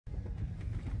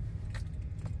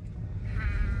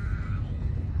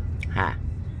Hi.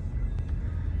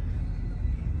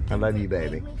 I love you,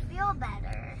 baby. It made me feel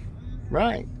better.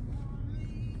 Right.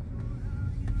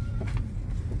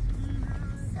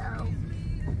 So,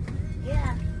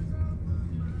 yeah.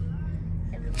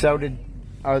 So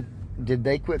did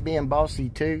they quit being bossy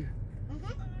too?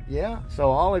 Yeah.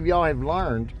 So all of y'all have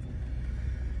learned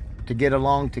to get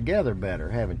along together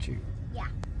better, haven't you? Yeah.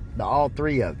 All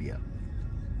three of you.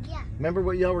 Yeah. Remember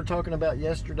what y'all were talking about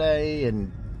yesterday,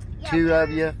 and Yeah, two of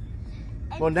you?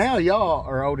 Well, now y'all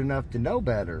are old enough to know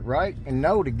better, right? And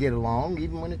know to get along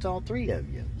even when it's all three of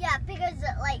you. Yeah, because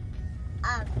like,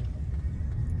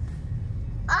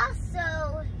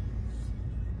 also,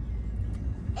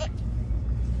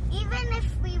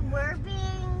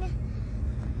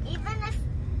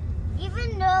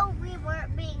 even though we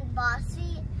weren't being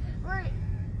bossy, we're,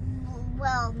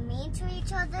 well, mean to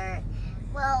each other,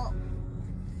 well,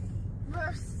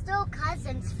 we're still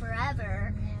cousins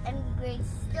forever, and we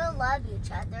still love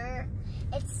each other.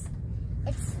 It's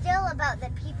still about the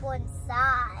people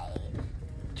inside.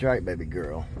 That's right, baby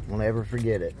girl. We'll never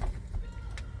forget it.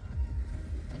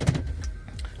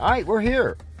 All right, we're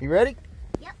here. You ready?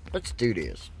 Yep. Let's do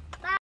this.